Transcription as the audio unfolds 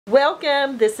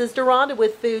Welcome, this is Deronda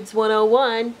with Foods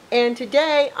 101, and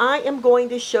today I am going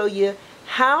to show you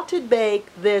how to bake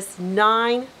this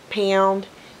 9-pound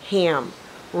ham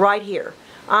right here.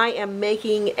 I am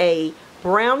making a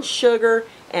brown sugar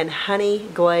and honey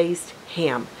glazed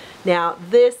ham. Now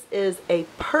this is a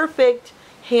perfect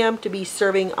ham to be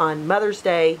serving on Mother's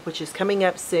Day, which is coming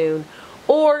up soon,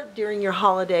 or during your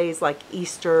holidays like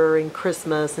Easter and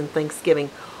Christmas and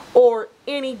Thanksgiving, or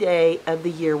any day of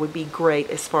the year would be great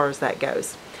as far as that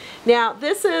goes. Now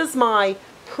this is my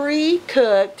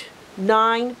pre-cooked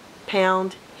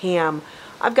 9-pound ham.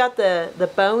 I've got the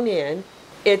bone in.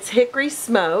 It's hickory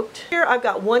smoked. Here I've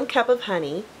got 1 cup of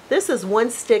honey. This is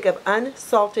 1 stick of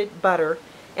unsalted butter,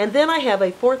 and then I have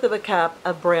 1/4 cup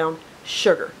of brown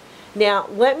sugar. Now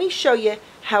let me show you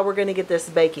how we're going to get this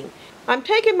baking. I'm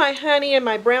taking my honey and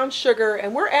my brown sugar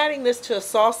and we're adding this to a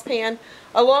saucepan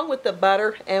along with the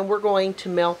butter, and we're going to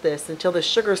melt this until the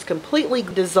sugar is completely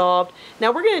dissolved. Now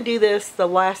we're going to do this the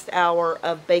last hour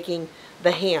of baking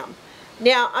the ham.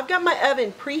 Now I've got my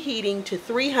oven preheating to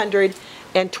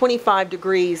 325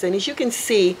 degrees, and as you can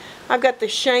see I've got the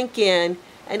shank in,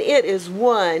 and it is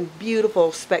one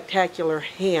beautiful spectacular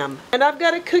ham. And I've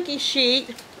got a cookie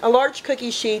sheet, a large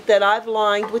cookie sheet that I've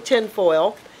lined with tin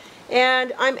foil,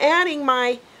 and I'm adding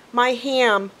my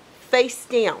ham face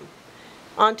down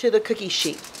onto the cookie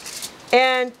sheet.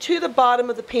 And to the bottom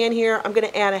of the pan here I'm going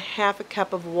to add 1/2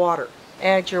 cup of water.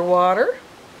 Add your water.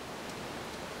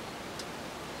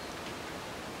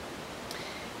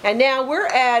 And now we're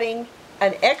adding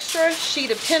an extra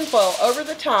sheet of tin foil over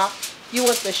the top. You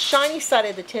want the shiny side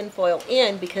of the tin foil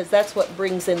in because that's what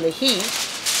brings in the heat.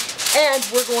 And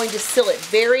we're going to seal it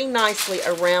very nicely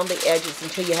around the edges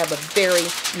until you have a very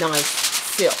nice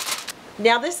seal.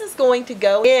 Now this is going to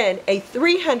go in a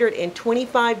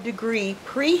 325 degree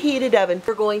preheated oven.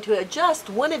 We're going to adjust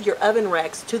one of your oven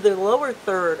racks to the lower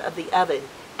third of the oven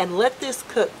and let this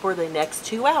cook for the next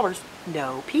 2 hours.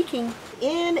 No peeking.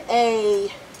 In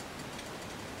a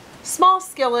small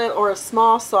skillet or a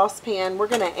small saucepan, we're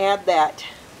going to add that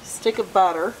stick of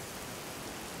butter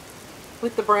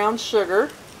with the brown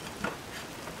sugar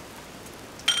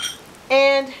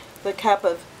and the cup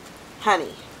of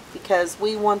honey, because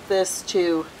we want the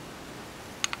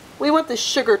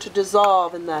sugar to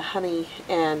dissolve in the honey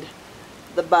and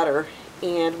the butter,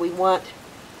 and we want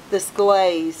this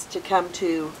glaze to come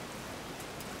to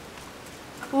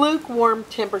lukewarm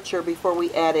temperature before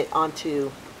we add it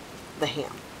onto the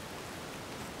ham.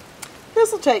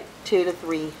 This will take 2 to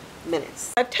 3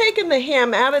 minutes. I've taken the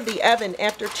ham out of the oven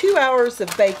after 2 hours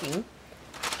of baking,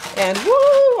 and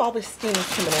woo, all the steam is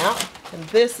coming out. And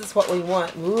this is what we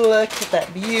want. Look at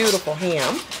that beautiful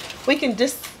ham. We can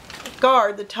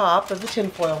discard the top of the tin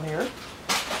foil here.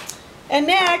 And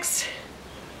next,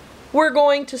 we're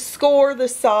going to score the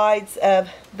sides of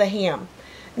the ham.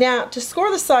 Now, to score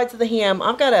the sides of the ham,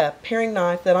 I've got a paring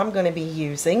knife that I'm going to be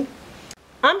using.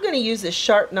 I'm going to use this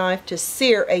sharp knife to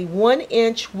sear a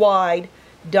 1-inch wide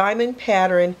diamond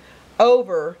pattern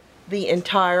over the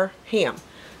entire ham.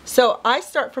 So I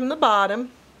start from the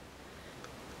bottom,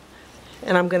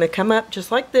 and I'm going to come up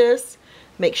just like this.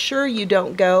 Make sure you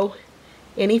don't go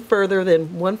any further than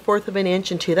 1/4 of an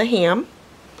inch into the ham.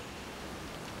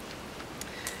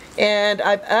 And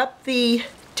I've upped the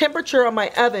temperature on my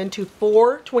oven to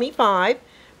 425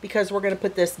 because we're going to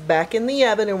put this back in the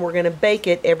oven and we're going to bake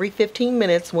it every 15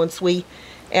 minutes once we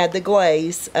add the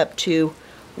glaze, up to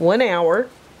 1 hour.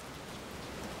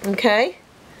 Okay?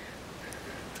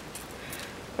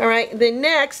 Alright, then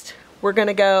next we're going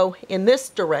to go in this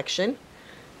direction.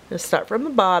 Let's start from the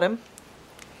bottom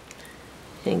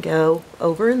and go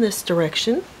over in this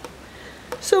direction.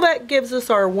 So that gives us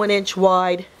our 1-inch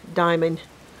wide diamond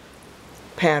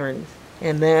pattern,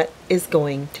 and that is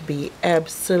going to be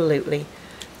absolutely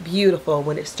beautiful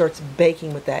when it starts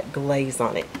baking with that glaze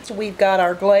on it. So we've got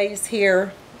our glaze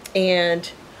here,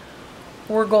 and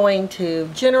we're going to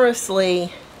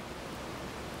generously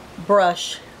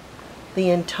brush the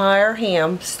entire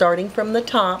ham, starting from the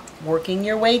top, working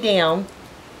your way down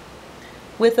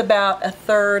with about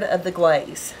 1/3 of the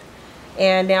glaze.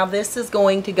 And now this is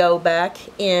going to go back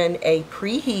in a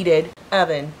preheated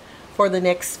oven for the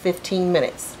next 15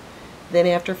 minutes. Then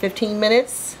after 15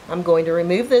 minutes, I'm going to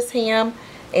remove this ham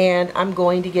and I'm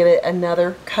going to give it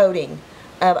another coating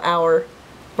of our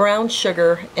brown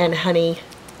sugar and honey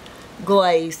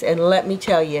glaze, and let me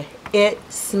tell you, it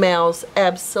smells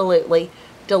absolutely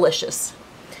delicious.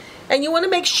 And you want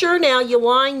to make sure now you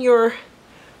line your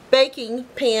baking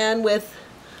pan with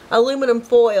aluminum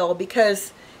foil,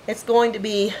 because it's going to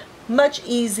be much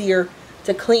easier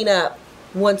to clean up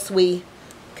once we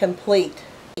complete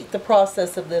the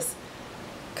process of this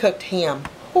cooked ham.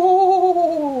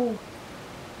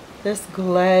 This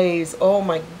glaze, oh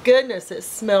my goodness, it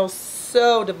smells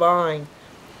so divine.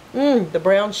 The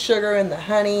brown sugar and the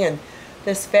honey and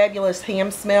this fabulous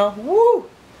ham smell. Woo!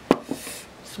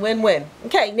 It's win-win.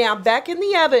 Okay, now back in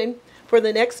the oven for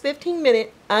the next 15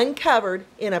 minutes, uncovered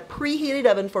in a preheated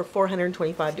oven for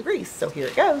 425 degrees. So here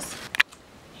it goes.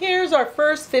 Here's our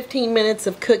first 15 minutes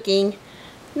of cooking.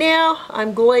 Now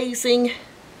I'm glazing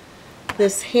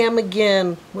this ham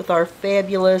again with our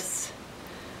fabulous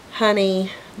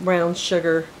honey brown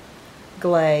sugar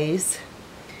glaze.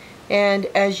 And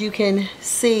as you can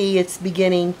see, it's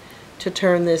beginning to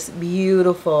turn this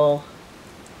beautiful,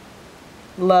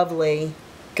 lovely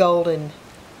golden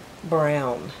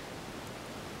brown.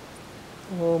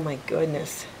 Oh my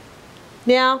goodness.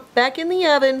 Now back in the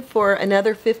oven for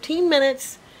another 15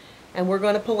 minutes, and we're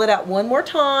going to pull it out one more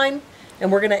time,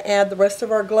 and we're going to add the rest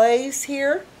of our glaze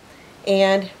here,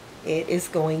 and it is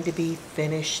going to be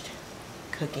finished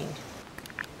cooking.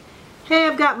 Hey,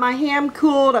 I've got my ham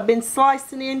cooled. I've been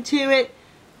slicing into it.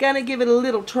 Gonna give it a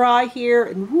little try here,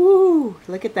 and woo,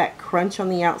 look at that crunch on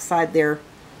the outside there.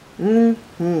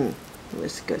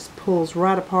 This just pulls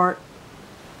right apart.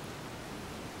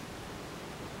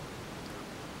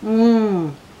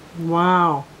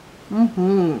 Wow.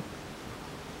 We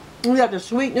got the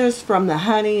sweetness from the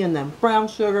honey and the brown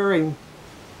sugar, and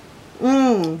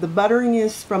the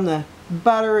butteriness from the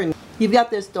butter, and you've got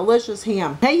this delicious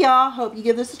ham. Hey y'all, hope you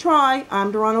give this a try.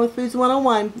 I'm Dorana with Foods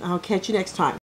 101. I'll catch you next time.